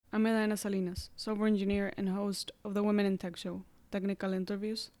I'm Elena Salinas, software engineer and host of the Women in Tech Show, technical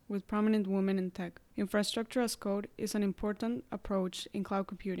interviews with prominent women in tech. Infrastructure as code is an important approach in cloud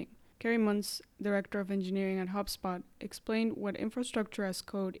computing. Kerry Munz, director of engineering at HubSpot, explained what infrastructure as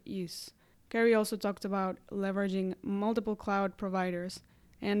code is. Kerry also talked about leveraging multiple cloud providers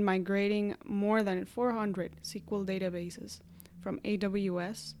and migrating more than 400 SQL databases from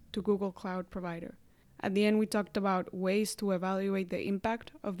AWS to Google Cloud Provider. At the end, we talked about ways to evaluate the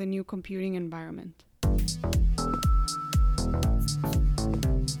impact of the new computing environment.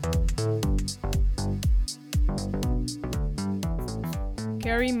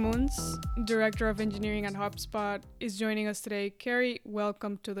 Kerry Munz, Director of Engineering at HubSpot, is joining us today. Kerry,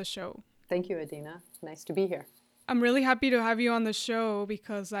 welcome to the show. Thank you, Adina. Nice to be here. I'm really happy to have you on the show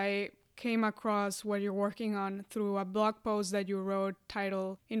because I came across what you're working on through a blog post that you wrote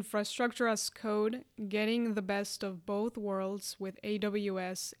titled Infrastructure as Code, Getting the Best of Both Worlds with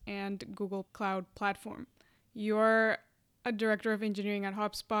AWS and Google Cloud Platform. You're a director of engineering at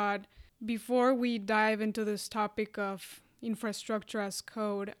HubSpot. Before we dive into this topic of infrastructure as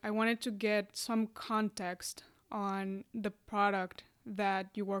code, I wanted to get some context on the product that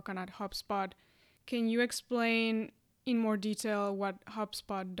you work on at HubSpot. Can you explain in more detail what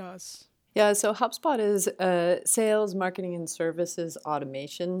HubSpot does? Yeah, so HubSpot is a sales, marketing, and services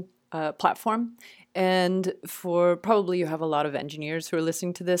automation platform. And for probably you have a lot of engineers who are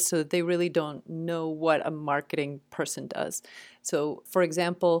listening to this, so they really don't know what a marketing person does. So, for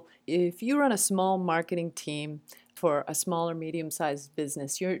example, if you run a small marketing team for a small or medium-sized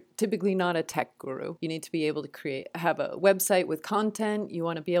business, you're typically not a tech guru. You need to be able to have a website with content. You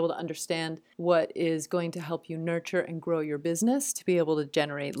want to be able to understand what is going to help you nurture and grow your business, to be able to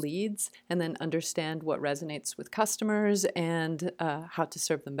generate leads, and then understand what resonates with customers and how to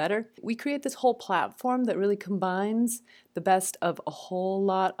serve them better. We create this whole platform that really combines the best of a whole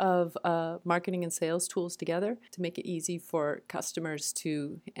lot of marketing and sales tools together to make it easy for customers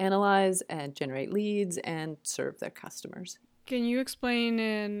to analyze and generate leads and serve their customers. Can you explain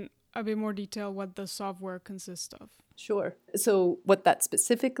in a bit more detail what the software consists of? Sure. So what that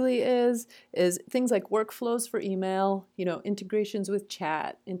specifically is things like workflows for email, integrations with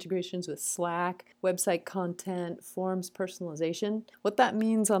chat, integrations with Slack, website content, forms personalization. What that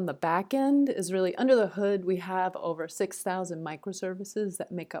means on the back end is really under the hood, we have over 6,000 microservices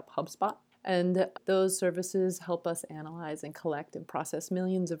that make up HubSpot. And those services help us analyze and collect and process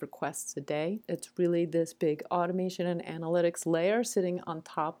millions of requests a day. It's really this big automation and analytics layer sitting on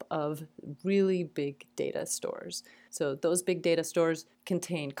top of really big data stores. So those big data stores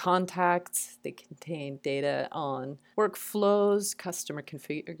contain contacts, they contain data on workflows, customer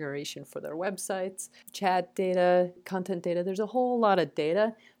configuration for their websites, chat data, content data. There's a whole lot of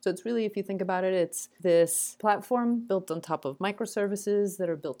data. So it's really, if you think about it, it's this platform built on top of microservices that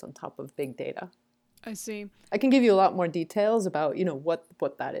are built on top of big data. I see. I can give you a lot more details about,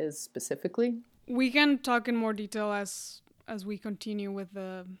 what that is specifically. We can talk in more detail as we continue with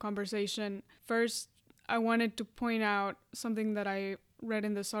the conversation. First, I wanted to point out something that I read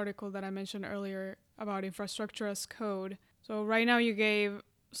in this article that I mentioned earlier about infrastructure as code. So right now you gave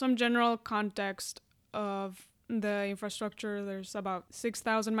some general context of the infrastructure. There's about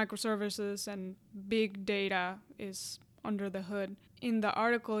 6,000 microservices and big data is under the hood. In the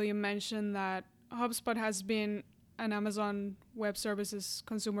article, you mentioned that HubSpot has been an Amazon Web Services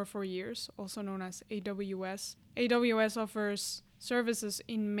consumer for years, also known as AWS. AWS offers services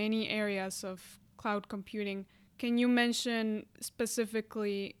in many areas of cloud computing. Can you mention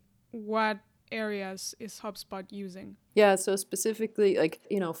specifically what areas is HubSpot using? Yeah, so specifically,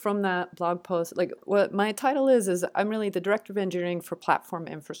 from that blog post, what my title is I'm really the Director of Engineering for Platform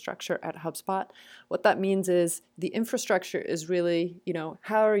Infrastructure at HubSpot. What that means is the infrastructure is really,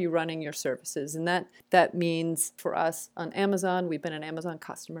 how are you running your services? And that means for us on Amazon, we've been an Amazon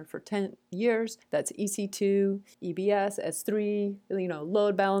customer for 10 years. That's EC2, EBS, S3,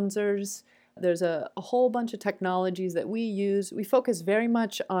 load balancers. There's a whole bunch of technologies that we use. We focus very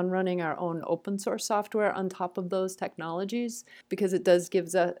much on running our own open source software on top of those technologies because it does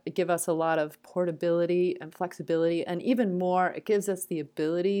give us a lot of portability and flexibility, and even more, it gives us the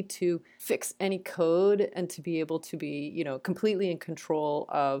ability to fix any code and to be able to be, completely in control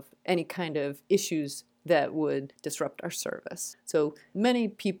of any kind of issues that would disrupt our service. So many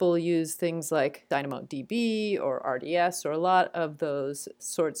people use things like DynamoDB or RDS or a lot of those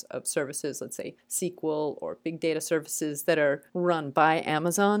sorts of services, let's say SQL or big data services that are run by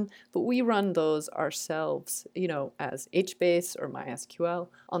Amazon, but we run those ourselves, as HBase or MySQL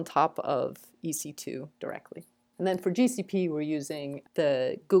on top of EC2 directly. And then for GCP, we're using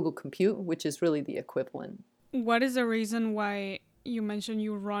the Google Compute, which is really the equivalent. What is the reason why you mentioned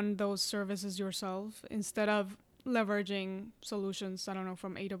you run those services yourself instead of leveraging solutions, I don't know,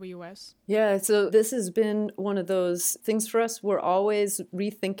 from AWS. Yeah, so this has been one of those things for us. We're always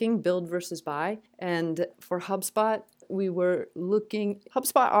rethinking build versus buy. And for HubSpot, we were looking,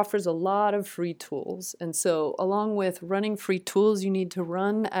 HubSpot offers a lot of free tools. And so along with running free tools, you need to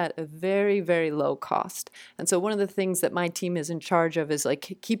run at a very, very low cost. And so one of the things that my team is in charge of is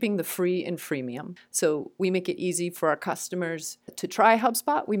like keeping the free and freemium. So we make it easy for our customers to try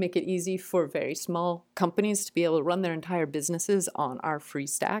HubSpot. We make it easy for very small companies to be able to run their entire businesses on our free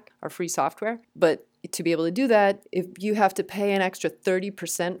stack, our free software. But to be able to do that, if you have to pay an extra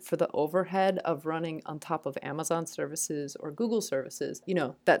 30% for the overhead of running on top of Amazon services or Google services,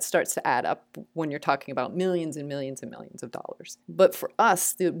 that starts to add up when you're talking about millions and millions and millions of dollars. But for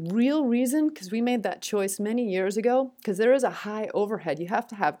us, the real reason, because we made that choice many years ago, because there is a high overhead. You have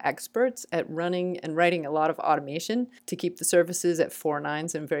to have experts at running and writing a lot of automation to keep the services at 4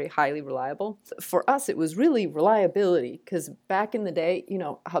 nines and very highly reliable. For us, it was really reliability, because back in the day,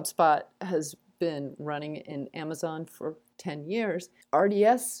 HubSpot has been running in Amazon for 10 years.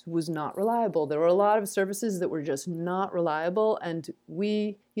 RDS was not reliable. There were a lot of services that were just not reliable. And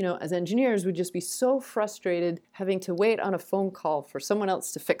we, as engineers, would just be so frustrated having to wait on a phone call for someone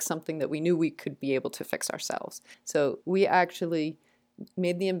else to fix something that we knew we could be able to fix ourselves. So we actually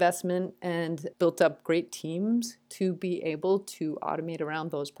made the investment and built up great teams to be able to automate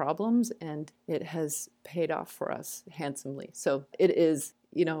around those problems. And it has paid off for us handsomely. So it is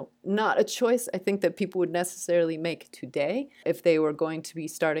not a choice I think that people would necessarily make today. If they were going to be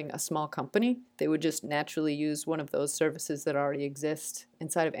starting a small company, they would just naturally use one of those services that already exist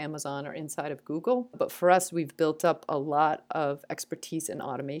inside of Amazon or inside of Google. But for us, we've built up a lot of expertise in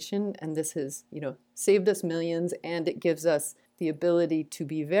automation, and this has, saved us millions, and it gives us the ability to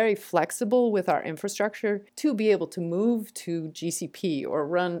be very flexible with our infrastructure to be able to move to GCP or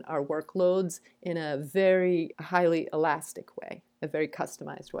run our workloads in a very highly elastic way, a very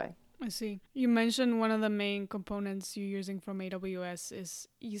customized way. I see. You mentioned one of the main components you're using from AWS is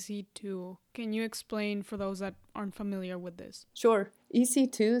EC2. Can you explain for those that aren't familiar with this? Sure.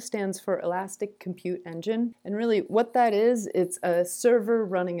 EC2 stands for Elastic Compute Engine. And really what that is, it's a server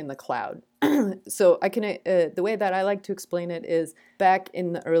running in the cloud. So the way that I like to explain it is back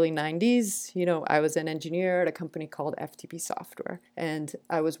in the early 90s, I was an engineer at a company called FTP Software, and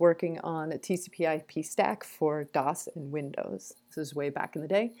I was working on a TCP/IP stack for DOS and Windows. This is way back in the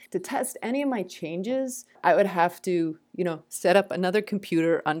day. To test any of my changes, I would have to, set up another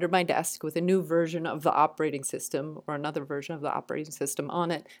computer under my desk with a new version of the operating system or another version of the operating system on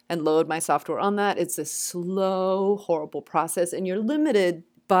it and load my software on that. It's a slow, horrible process, and you're limited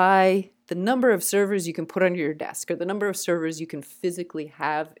by the number of servers you can put under your desk or the number of servers you can physically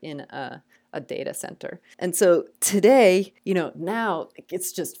have in a data center. And so today, now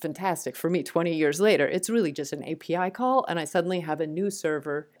it's just fantastic for me 20 years later. It's really just an API call, and I suddenly have a new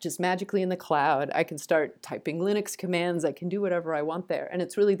server just magically in the cloud. I can start typing Linux commands. I can do whatever I want there. And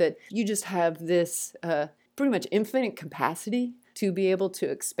it's really that you just have this pretty much infinite capacity to be able to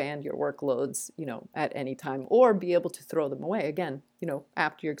expand your workloads, at any time, or be able to throw them away again,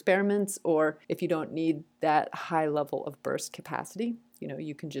 after your experiments, or if you don't need that high level of burst capacity,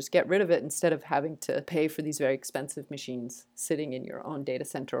 you can just get rid of it instead of having to pay for these very expensive machines sitting in your own data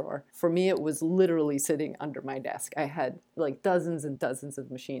center. Or for me, it was literally sitting under my desk. I had like dozens and dozens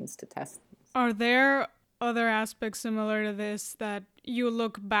of machines to test. Are there other aspects similar to this that you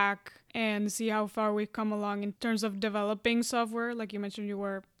look back and see how far we've come along in terms of developing software? Like you mentioned, you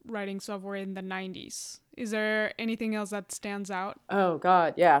were writing software in the 90s. Is there anything else that stands out? Oh,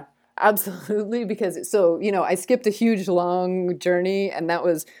 God, yeah. Absolutely, because I skipped a huge long journey, and that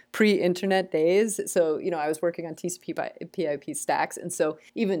was pre-internet days. So, I was working on TCP/IP stacks, and so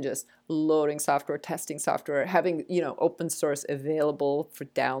even just loading software, testing software, having, open source available for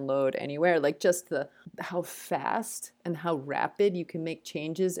download anywhere, like just how fast and how rapid you can make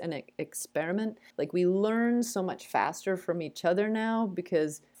changes and experiment. Like we learn so much faster from each other now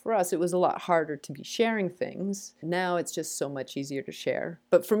because for us, it was a lot harder to be sharing things. Now it's just so much easier to share.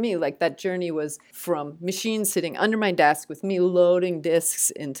 But for me, like that journey was from machines sitting under my desk with me loading disks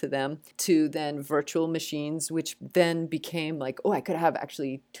into them to then virtual machines, which then became like, oh, I could have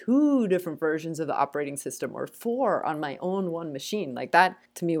actually 2 different versions of the operating system or 4 on my own one machine. Like that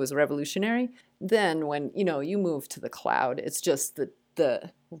to me was revolutionary. Then when, you move to the cloud, it's just the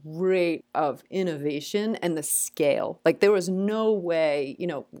the rate of innovation and the scale. Like there was no way,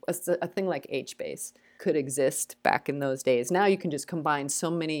 a thing like HBase could exist back in those days. Now you can just combine so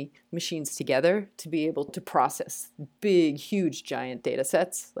many machines together to be able to process big, huge, giant data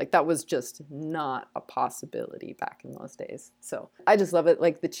sets. Like that was just not a possibility back in those days. So I just love it.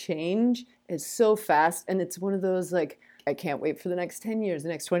 Like the change is so fast, and it's one of those like, I can't wait for the next 10 years, the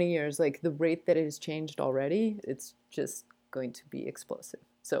next 20 years. Like the rate that it has changed already, it's just going to be explosive.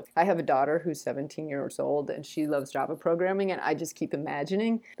 So I have a daughter who's 17 years old, and she loves Java programming, and I just keep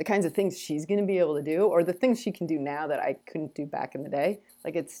imagining the kinds of things she's going to be able to do, or the things she can do now that I couldn't do back in the day.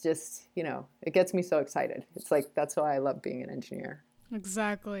 Like it's just, it gets me so excited. It's like, that's why I love being an engineer.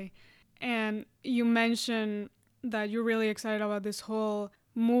 Exactly. And you mentioned that you're really excited about this whole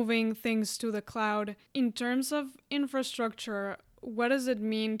moving things to the cloud. In terms of infrastructure, what does it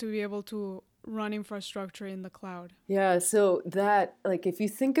mean to be able to run infrastructure in the cloud? Yeah, so that, like, if you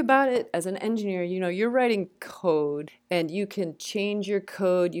think about it as an engineer, you're writing code, and you can change your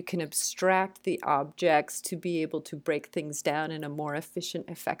code, you can abstract the objects to be able to break things down in a more efficient,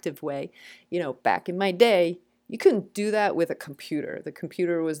 effective way. Back in my day, you couldn't do that with a computer. The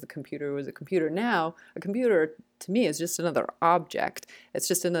computer was the computer was a computer. Now, a computer to me is just another object. It's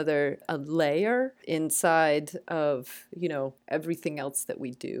just a layer inside of, everything else that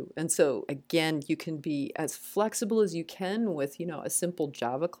we do. And so again, you can be as flexible as you can with, a simple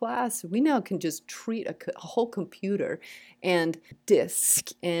Java class. We now can just treat a whole computer and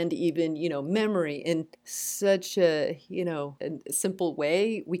disk and even, memory in such a simple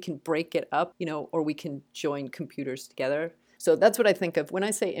way. We can break it up, or we can join computers together. So that's what I think of when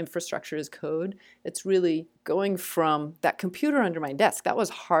I say infrastructure as code. It's really going from that computer under my desk. That was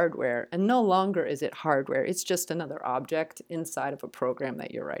hardware, and no longer is it hardware. It's just another object inside of a program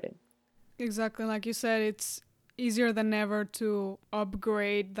that you're writing. Exactly. Like you said, it's easier than ever to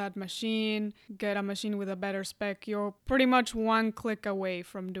upgrade that machine, get a machine with a better spec. You're pretty much one click away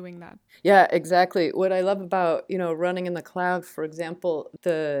from doing that. Yeah, exactly. What I love about, running in the cloud, for example,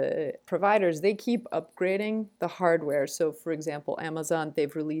 the providers, they keep upgrading the hardware. So for example, Amazon,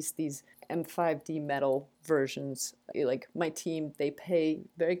 they've released these M5D metal versions. Like my team, they pay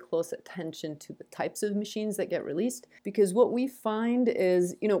very close attention to the types of machines that get released, because what we find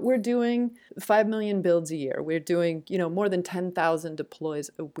is, we're doing 5 million builds a year. We're doing, more than 10,000 deploys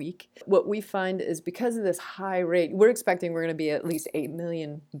a week. What we find is because of this high rate, we're expecting we're going to be at least 8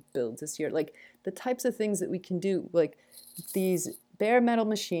 million builds this year. Like the types of things that we can do, like these bare metal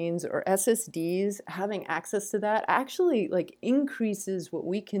machines or SSDs, having access to that actually like increases what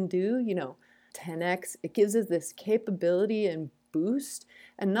we can do, 10x. It gives us this capability and boost,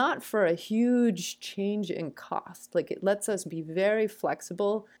 and not for a huge change in cost. Like it lets us be very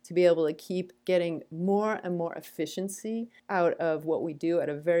flexible to be able to keep getting more and more efficiency out of what we do at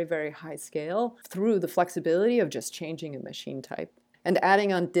a very, very high scale through the flexibility of just changing a machine type. And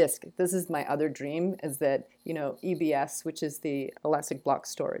adding on disk, this is my other dream, is that, EBS, which is the elastic block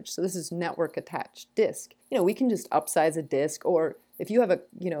storage. So this is network attached disk. We can just upsize a disk, or if you have a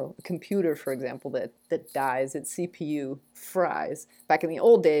computer, for example, that dies, its CPU fries. Back in the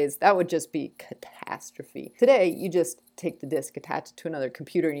old days, that would just be catastrophe. Today, you just take the disk, attach it to another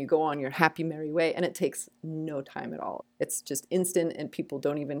computer, and you go on your happy, merry way, and it takes no time at all. It's just instant, and people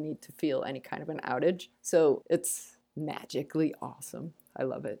don't even need to feel any kind of an outage. So it's magically awesome. I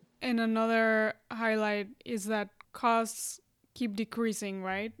love it. And another highlight is that costs keep decreasing,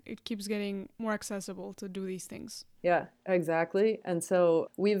 right? It keeps getting more accessible to do these things. Yeah, exactly. And so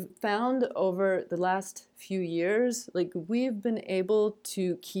we've found over the last few years, like we've been able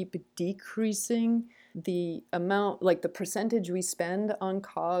to keep decreasing the amount, like the percentage we spend on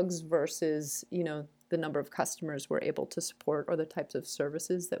COGS versus, the number of customers we're able to support or the types of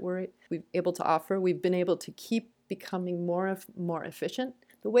services that we're able to offer. We've been able to keep becoming more efficient.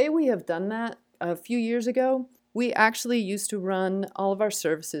 The way we have done that a few years ago, we actually used to run all of our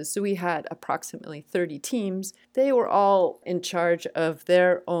services. So we had approximately 30 teams. They were all in charge of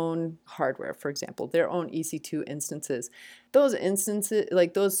their own hardware, for example, their own EC2 instances. Those instances,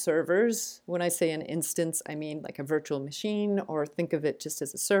 like those servers, when I say an instance, I mean like a virtual machine, or think of it just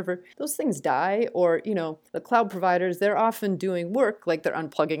as a server. Those things die, or, the cloud providers, they're often doing work, like they're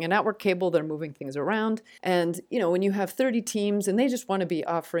unplugging a network cable, they're moving things around. And, when you have 30 teams and they just want to be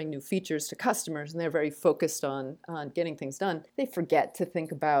offering new features to customers, and they're very focused on getting things done, they forget to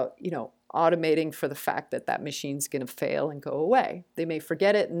think about, automating for the fact that that machine's going to fail and go away. They may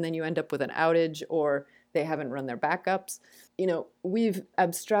forget it, and then you end up with an outage, or they haven't run their backups. We've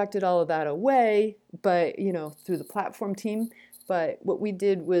abstracted all of that away, but, through the platform team. But what we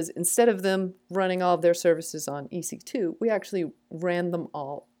did was, instead of them running all of their services on EC2, we actually ran them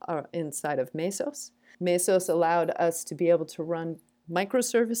all inside of Mesos. Mesos allowed us to be able to run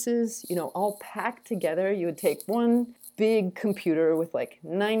microservices, all packed together. You would take one big computer with like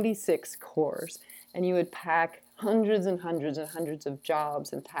 96 cores, and you would pack hundreds and hundreds and hundreds of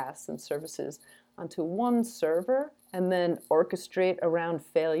jobs and tasks and services onto one server, and then orchestrate around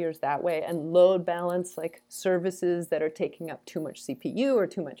failures that way, and load balance like services that are taking up too much CPU or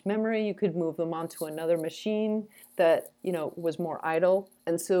too much memory. You could move them onto another machine that was more idle.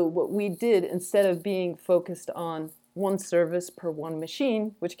 And so what we did, instead of being focused on one service per one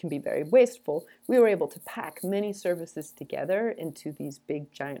machine, which can be very wasteful, we were able to pack many services together into these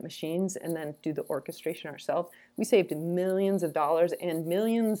big giant machines and then do the orchestration ourselves. We saved millions of dollars and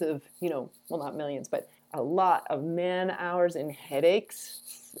millions of, well, not millions, but a lot of man hours and headaches,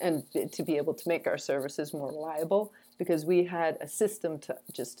 and to be able to make our services more reliable, because we had a system to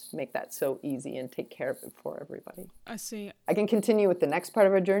just make that so easy and take care of it for everybody. I see. I can continue with the next part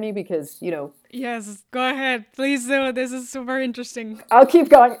of our journey because, Yes, go ahead. Please do. This is super interesting. I'll keep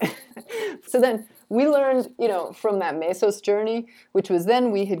going. So then we learned, from that Mesos journey, which was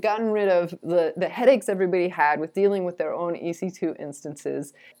then we had gotten rid of the headaches everybody had with dealing with their own EC2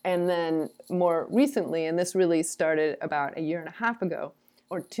 instances. And then more recently, and this really started about a year and a half ago,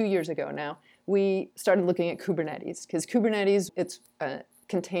 or 2 years ago now, we started looking at Kubernetes, because Kubernetes, it's a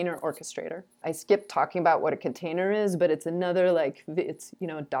container orchestrator. I skipped talking about what a container is, but it's another,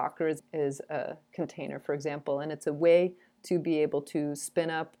 Docker is a container, for example, and it's a way to be able to spin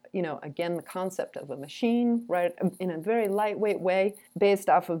up, again, the concept of a machine, right, in a very lightweight way, based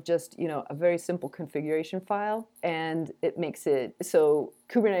off of just, a very simple configuration file. And it makes it so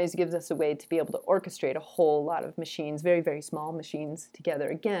Kubernetes gives us a way to be able to orchestrate a whole lot of machines, very, very small machines together,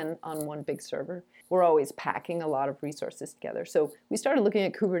 again, on one big server. We're always packing a lot of resources together. So we started looking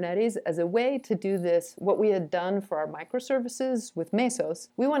at Kubernetes as a way to do this, what we had done for our microservices with Mesos.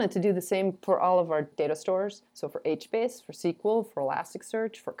 We wanted to do the same for all of our data stores. So for HBase, for SQL, for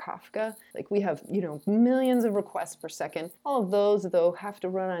Elasticsearch, for Kafka. Like we have, millions of requests per second. All of those, though, have to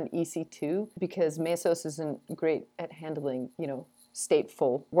run on EC2 because Mesos isn't great at handling,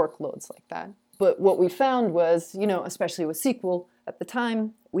 stateful workloads like that. But what we found was, especially with SQL, at the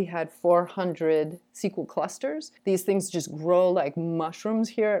time, we had 400 SQL clusters. These things just grow like mushrooms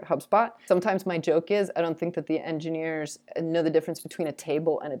here at HubSpot. Sometimes my joke is I don't think that the engineers know the difference between a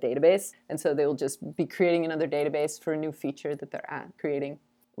table and a database. And so they will just be creating another database for a new feature that they're creating,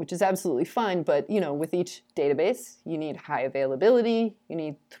 which is absolutely fine. But, with each database, you need high availability. You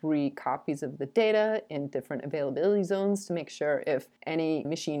need 3 copies of the data in different availability zones to make sure if any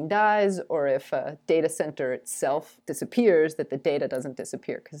machine dies or if a data center itself disappears, that the data doesn't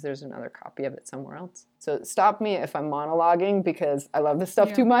disappear because there's another copy of it somewhere else. So stop me if I'm monologuing because I love this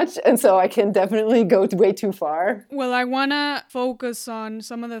stuff too much. And so I can definitely go way too far. Well, I want to focus on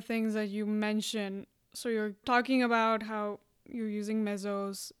some of the things that you mentioned. So you're talking about how you're using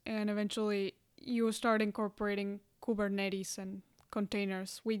Mesos, and eventually you start incorporating Kubernetes and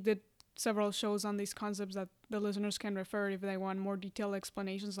containers. We did several shows on these concepts that the listeners can refer if they want more detailed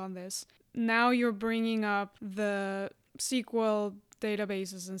explanations on this. Now you're bringing up the SQL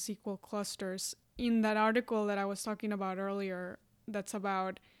databases and SQL clusters. In that article that I was talking about earlier, that's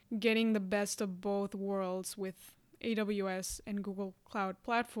about getting the best of both worlds with AWS and Google Cloud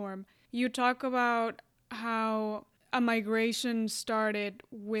Platform, you talk about how a migration started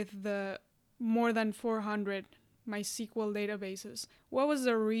with the more than 400 MySQL databases. What was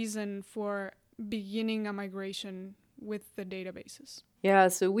the reason for beginning a migration with the databases? Yeah,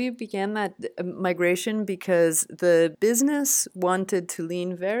 so we began that migration because the business wanted to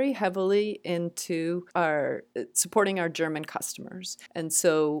lean very heavily into supporting our German customers. And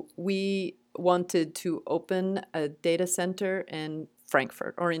so we wanted to open a data center in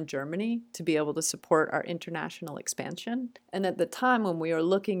Frankfurt or in Germany to be able to support our international expansion. And at the time when we were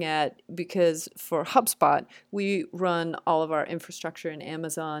looking at, because for HubSpot, we run all of our infrastructure in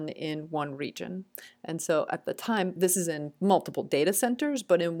Amazon in one region. And so at the time, this is in multiple data centers,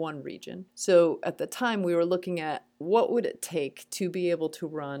 but in one region. So at the time we were looking at what would it take to be able to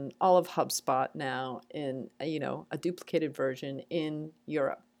run all of HubSpot now in, a duplicated version in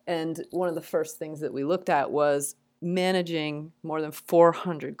Europe. And one of the first things that we looked at was managing more than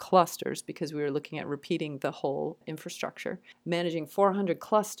 400 clusters, because we were looking at repeating the whole infrastructure. Managing 400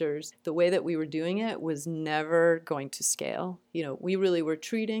 clusters, the way that we were doing it was never going to scale. We really were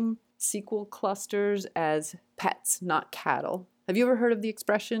treating SQL clusters as pets, not cattle. Have you ever heard of the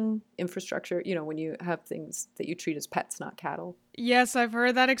expression infrastructure, when you have things that you treat as pets, not cattle? Yes, I've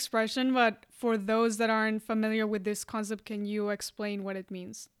heard that expression, but for those that aren't familiar with this concept, can you explain what it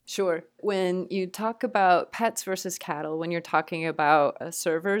means? Sure. When you talk about pets versus cattle, when you're talking about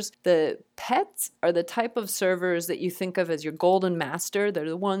servers, the pets are the type of servers that you think of as your golden master. They're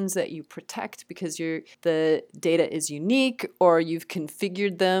the ones that you protect because the data is unique or you've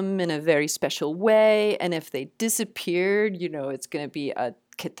configured them in a very special way. And if they disappeared, it's going to be a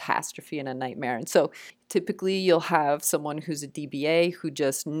catastrophe and a nightmare. And so typically you'll have someone who's a DBA who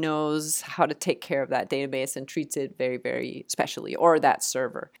just knows how to take care of that database and treats it very, very specially, or that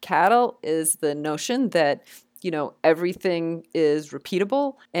server. Cattle is the notion that everything is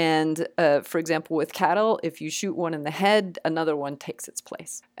repeatable. And for example, with cattle, if you shoot one in the head, another one takes its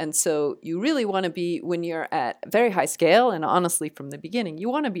place. And so you really want to be, when you're at very high scale, and honestly from the beginning,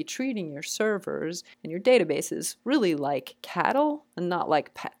 you want to be treating your servers and your databases really like cattle and not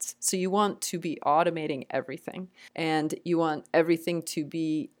like pets. So you want to be automating everything. And you want everything to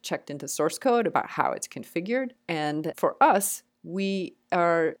be checked into source code about how it's configured. And for us,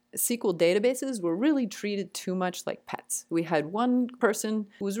 our SQL databases were really treated too much like pets. We had one person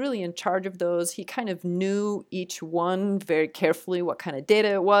who was really in charge of those. He kind of knew each one very carefully, what kind of data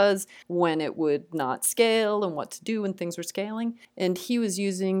it was, when it would not scale, and what to do when things were scaling. And he was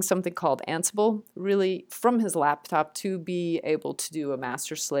using something called Ansible, really from his laptop, to be able to do a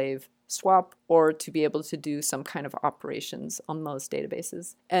master-slave swap or to be able to do some kind of operations on those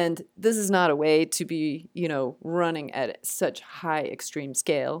databases. And this is not a way to be, running at such high extreme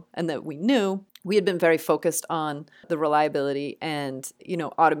scale. And that we knew we had been very focused on the reliability and,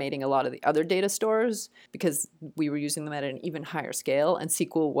 automating a lot of the other data stores because we were using them at an even higher scale. And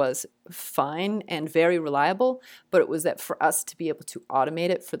SQL was fine and very reliable, but it was that for us to be able to automate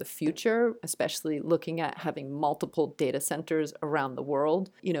it for the future, especially looking at having multiple data centers around the world,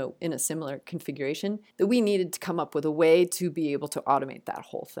 in a similar configuration, that we needed to come up with a way to be able to automate that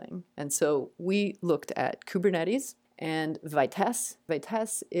whole thing. And so we looked at Kubernetes and Vitess.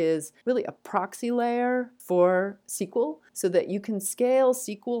 Vitess is really a proxy layer for SQL so that you can scale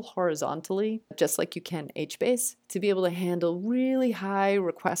SQL horizontally, just like you can HBase, to be able to handle really high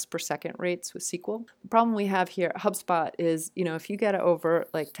requests per second rates with SQL. The problem we have here at HubSpot is, if you get over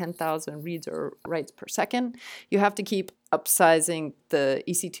like 10,000 reads or writes per second, you have to keep upsizing the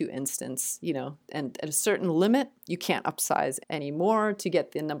EC2 instance, and at a certain limit, you can't upsize anymore to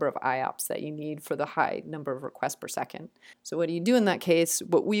get the number of IOPS that you need for the high number of requests per second. So what do you do in that case?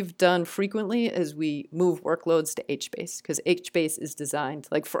 What we've done frequently is we move workloads to HBase, because HBase is designed,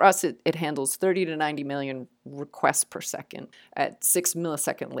 like for us, it handles 30 to 90 million requests per second at 6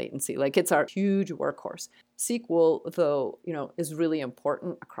 millisecond latency. Like it's our huge workhorse. SQL, though, is really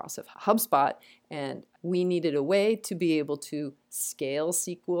important across HubSpot, and we needed a way to be able to scale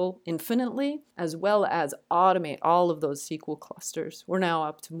SQL infinitely, as well as automate all of those SQL clusters. We're now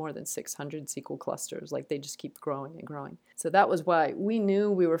up to more than 600 SQL clusters. Like they just keep growing and growing. So that was why we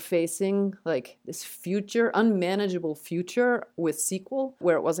knew we were facing like this unmanageable future with SQL,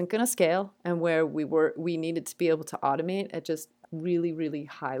 where it wasn't going to scale and where we needed to be able to automate at just really, really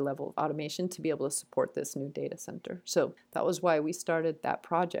high level of automation to be able to support this new data center. So that was why we started that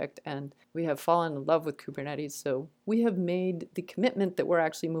project, and we have fallen in love with Kubernetes. So we have made the commitment that we're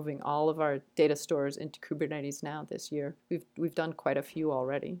actually moving all of our data stores into Kubernetes now this year. We've done quite a few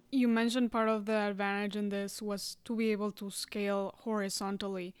already. You mentioned part of the advantage in this was to be able to scale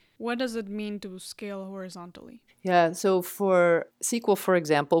horizontally. What does it mean to scale horizontally? Yeah, so for SQL, for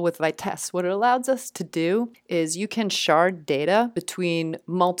example, with Vitess, what it allows us to do is you can shard data between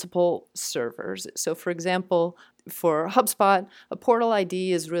multiple servers. So for example, for HubSpot, a portal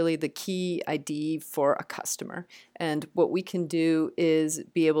ID is really the key ID for a customer. And what we can do is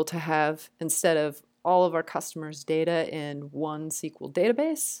be able to have, instead of all of our customers' data in one SQL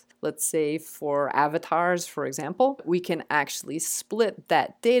database, let's say for avatars, for example, we can actually split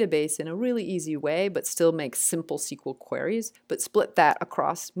that database in a really easy way, but still make simple SQL queries, but split that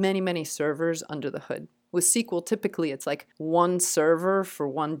across many, many servers under the hood. With SQL, typically it's like one server for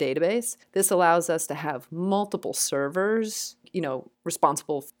one database. This allows us to have multiple servers,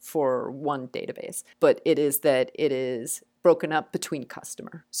 responsible for one database, but it is broken up between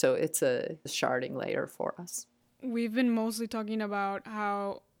customer. So it's a sharding layer for us. We've been mostly talking about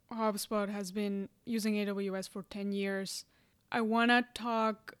how HubSpot has been using AWS for 10 years. I want to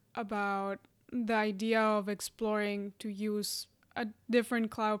talk about the idea of exploring to use a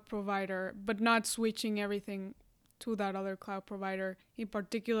different cloud provider, but not switching everything to that other cloud provider. In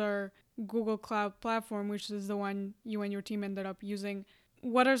particular, Google Cloud Platform, which is the one you and your team ended up using.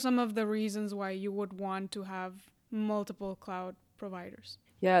 What are some of the reasons why you would want to have multiple cloud providers?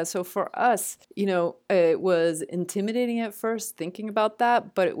 Yeah, so for us, it was intimidating at first thinking about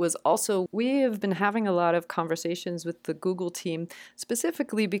that, but it was also, we have been having a lot of conversations with the Google team,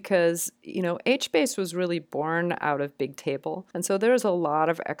 specifically because, HBase was really born out of Bigtable. And so there's a lot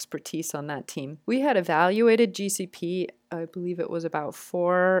of expertise on that team. We had evaluated GCP, I believe it was about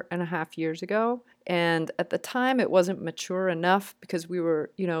 4.5 years ago. And at the time, it wasn't mature enough because we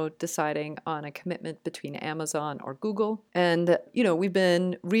were, deciding on a commitment between Amazon or Google. And, we've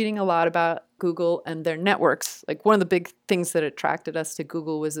been reading a lot about Google and their networks. Like one of the big things that attracted us to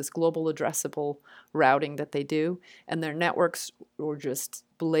Google was this global addressable routing that they do. And their networks were just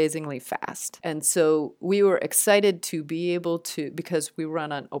blazingly fast. And so we were excited to be able to, because we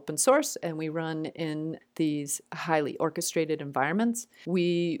run on open source and we run in these highly orchestrated environments,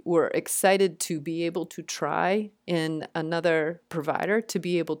 we were excited to be able to try in another provider to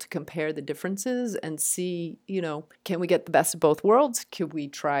be able to compare the differences and see, can we get the best of both worlds? Could we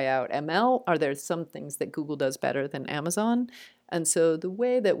try out ML? Are there some things that Google does better than Amazon? And so the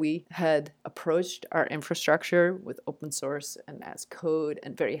way that we had approached our infrastructure with open source and as code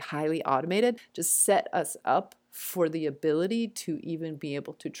and very highly automated just set us up for the ability to even be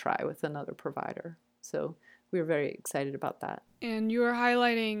able to try with another provider. So we were very excited about that. And you are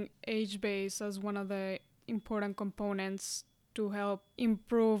highlighting HBase as one of the important components to help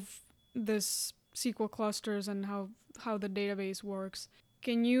improve this SQL clusters and how the database works.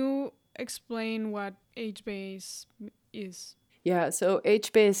 Can you explain what HBase is? Yeah, so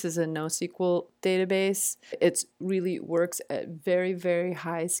HBase is a NoSQL database. It really works at very, very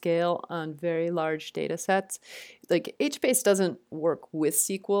high scale on very large data sets. Like HBase doesn't work with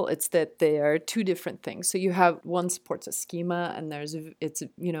SQL. It's that they are two different things. So you have one supports a schema, and it's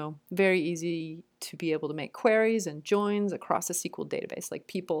very easy to be able to make queries and joins across a SQL database. Like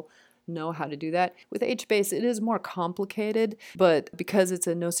people know how to do that. With HBase, it is more complicated, but because it's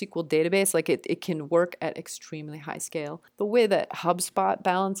a NoSQL database, like it can work at extremely high scale. The way that HubSpot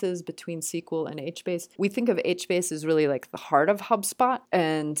balances between SQL and HBase, we think of HBase as really like the heart of HubSpot,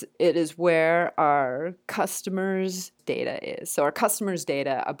 and it is where our customers' data is. So our customers'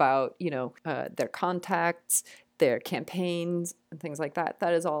 data about, their contacts, their campaigns, and things like that.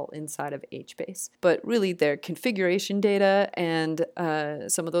 That is all inside of HBase. But really their configuration data and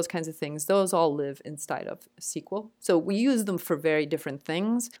some of those kinds of things, those all live inside of SQL. So we use them for very different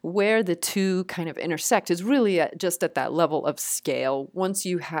things. Where the two kind of intersect is really just at that level of scale. Once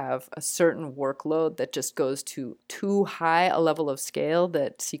you have a certain workload that just goes to too high a level of scale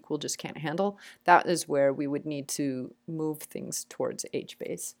that SQL just can't handle, that is where we would need to move things towards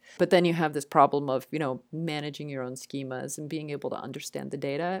HBase. But then you have this problem of, managing your own schemas and being able to understand the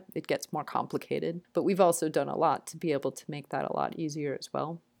data. It gets more complicated, but we've also done a lot to be able to make that a lot easier as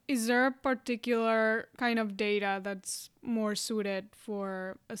well. Is there a particular kind of data that's more suited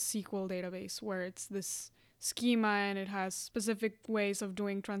for a SQL database where it's this schema and it has specific ways of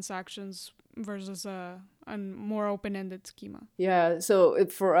doing transactions versus a more open-ended schema? Yeah, so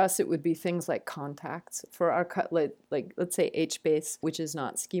for us, it would be things like contacts. For our, like let's say HBase, which is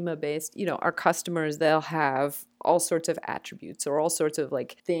not schema-based, our customers, they'll have all sorts of attributes or all sorts of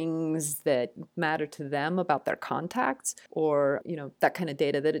like things that matter to them about their contacts or, that kind of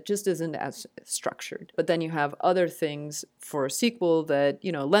data that it just isn't as structured. But then you have other things for SQL that,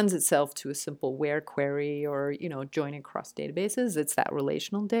 lends itself to a simple where query or, joining across databases. It's that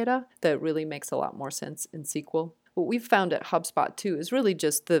relational data that really makes a lot more sense in SQL. What we've found at HubSpot too is really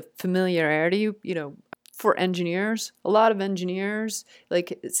just the familiarity, for engineers. A lot of engineers,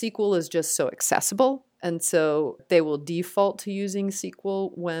 like SQL is just so accessible. And so they will default to using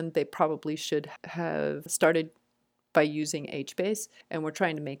SQL when they probably should have started by using HBase. And we're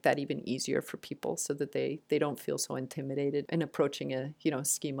trying to make that even easier for people so that they don't feel so intimidated in approaching a,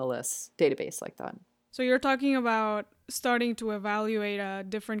 schemaless database like that. So you're talking about starting to evaluate a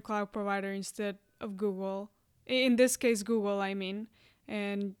different cloud provider instead of Google. In this case, Google, I mean.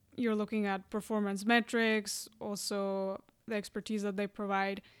 And you're looking at performance metrics, also the expertise that they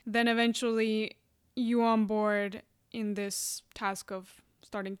provide. Then eventually you onboard in this task of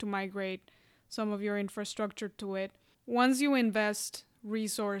starting to migrate some of your infrastructure to it. Once you invest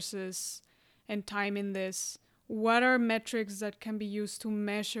resources and time in this, what are metrics that can be used to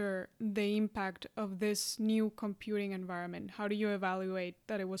measure the impact of this new computing environment? How do you evaluate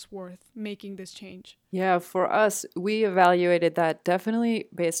that it was worth making this change? Yeah, for us, we evaluated that definitely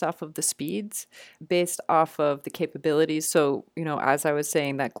based off of the speeds, based off of the capabilities. So, as I was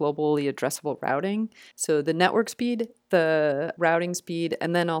saying, that globally addressable routing. So the network speed the routing speed,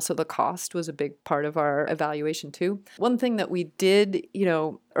 and then also the cost was a big part of our evaluation too. One thing that we did,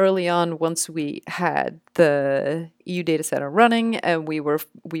 early on, once we had the EU data center running, and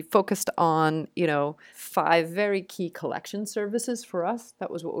we focused on, 5 very key collection services for us.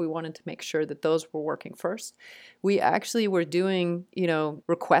 That was what we wanted to make sure that those were working first. We actually were doing,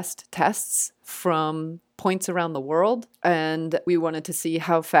 request tests from points around the world, and we wanted to see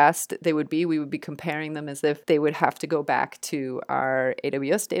how fast they would be. We would be comparing them as if they would have to go back to our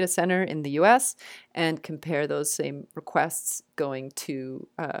AWS data center in the US and compare those same requests going to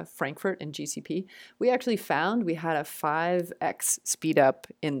Frankfurt and GCP. We actually found we had a 5x speed up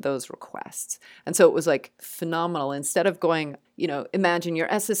in those requests. And so it was like phenomenal. Instead of going, imagine your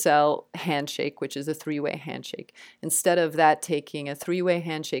SSL handshake, which is a 3-way handshake. Instead of that taking a 3-way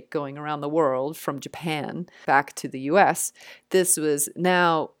handshake going around the world from Japan back to the US, this was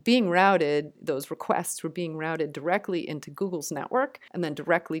now being routed, those requests were being routed directly into Google's network and then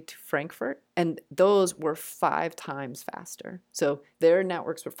directly to Frankfurt. And those were 5 times faster. So their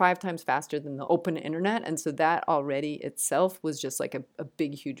networks were 5 times faster than the open internet. And so that already itself was just like a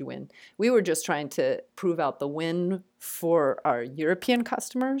big, huge win. We were just trying to prove out the win for our European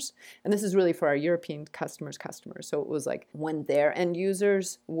customers. And this is really for our European customers. So it was like when their end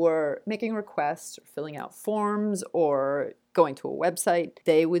users were making requests or filling out forms or going to a website,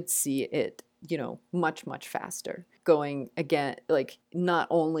 they would see it, much, much faster. Going again, like not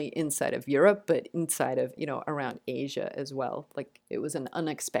only inside of Europe, but inside of, around Asia as well. Like it was an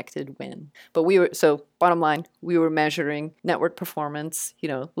unexpected win. But bottom line, we were measuring network performance,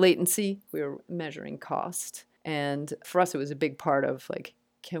 latency, we were measuring cost. And for us, it was a big part of like,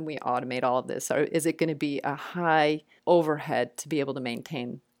 can we automate all of this? Or is it going to be a high overhead to be able to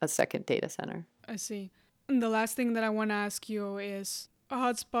maintain a second data center? I see. And the last thing that I want to ask you is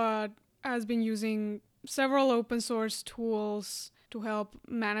HubSpot has been using several open source tools to help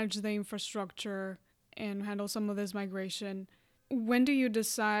manage the infrastructure and handle some of this migration. When do you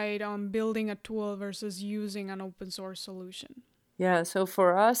decide on building a tool versus using an open source solution? Yeah, so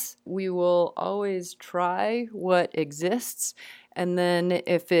for us, we will always try what exists. And then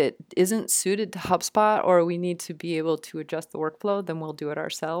if it isn't suited to HubSpot or we need to be able to adjust the workflow, then we'll do it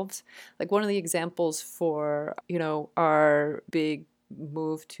ourselves. Like one of the examples for, our big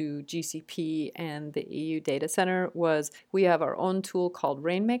move to GCP and the EU data center was we have our own tool called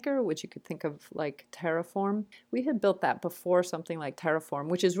Rainmaker, which you could think of like Terraform. We had built that before something like Terraform,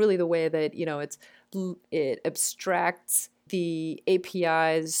 which is really the way that, it abstracts the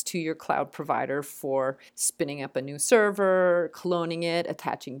APIs to your cloud provider for spinning up a new server, cloning it,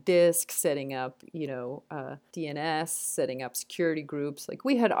 attaching disks, setting up, DNS, setting up security groups. Like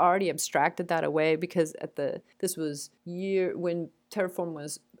we had already abstracted that away because this was when Terraform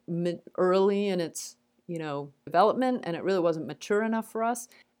was early in its, development, and it really wasn't mature enough for us.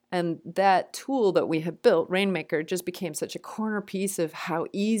 And that tool that we had built, Rainmaker, just became such a corner piece of how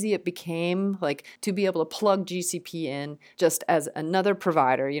easy it became, like to be able to plug GCP in just as another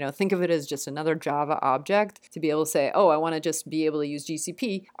provider. Think of it as just another Java object to be able to say, oh, I want to just be able to use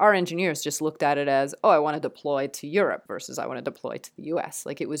GCP. Our engineers just looked at it as, oh, I want to deploy to Europe versus I want to deploy to the US.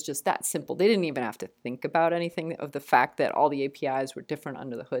 Like it was just that simple. They didn't even have to think about anything of the fact that all the APIs were different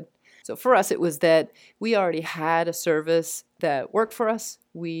under the hood. So for us, it was that we already had a service that worked for us.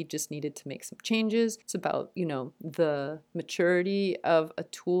 We just needed to make some changes. It's about, the maturity of a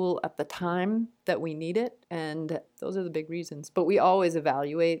tool at the time that we need it. And those are the big reasons. But we always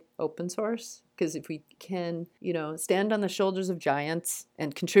evaluate open source because if we can, stand on the shoulders of giants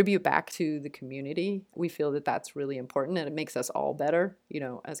and contribute back to the community, we feel that that's really important and it makes us all better,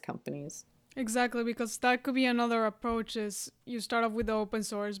 as companies. Exactly, because that could be another approach is you start off with the open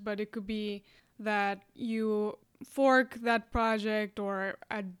source, but it could be that you fork that project or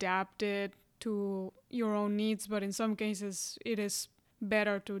adapt it to your own needs. But in some cases, it is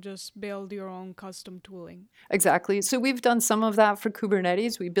better to just build your own custom tooling. Exactly. So we've done some of that for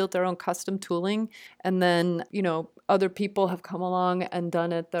Kubernetes. We built our own custom tooling. And then, other people have come along and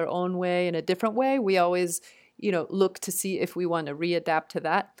done it their own way in a different way. We always look to see if we want to readapt to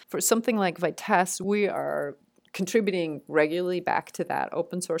that. For something like Vitesse, we are contributing regularly back to that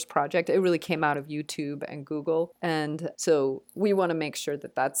open source project. It really came out of YouTube and Google. And so we want to make sure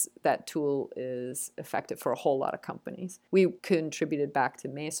that that tool is effective for a whole lot of companies. We contributed back to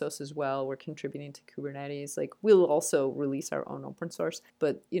Mesos as well. We're contributing to Kubernetes. Like we'll also release our own open source.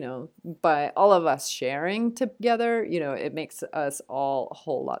 But, by all of us sharing together, it makes us all a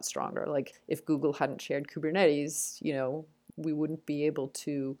whole lot stronger. Like if Google hadn't shared Kubernetes, we wouldn't be able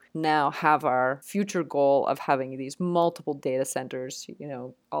to now have our future goal of having these multiple data centers,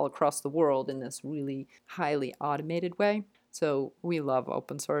 all across the world in this really highly automated way. So we love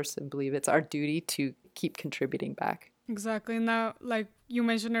open source and believe it's our duty to keep contributing back. Exactly. Now, like you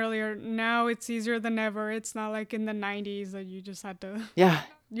mentioned earlier, now it's easier than ever. It's not like in the 90s that you just had to. Yeah.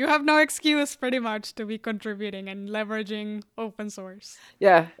 You have no excuse pretty much to be contributing and leveraging open source.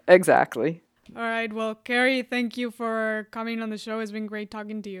 Yeah, exactly. All right. Well, Kerry, thank you for coming on the show. It's been great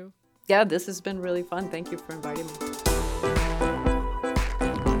talking to you. Yeah, this has been really fun. Thank you for inviting me.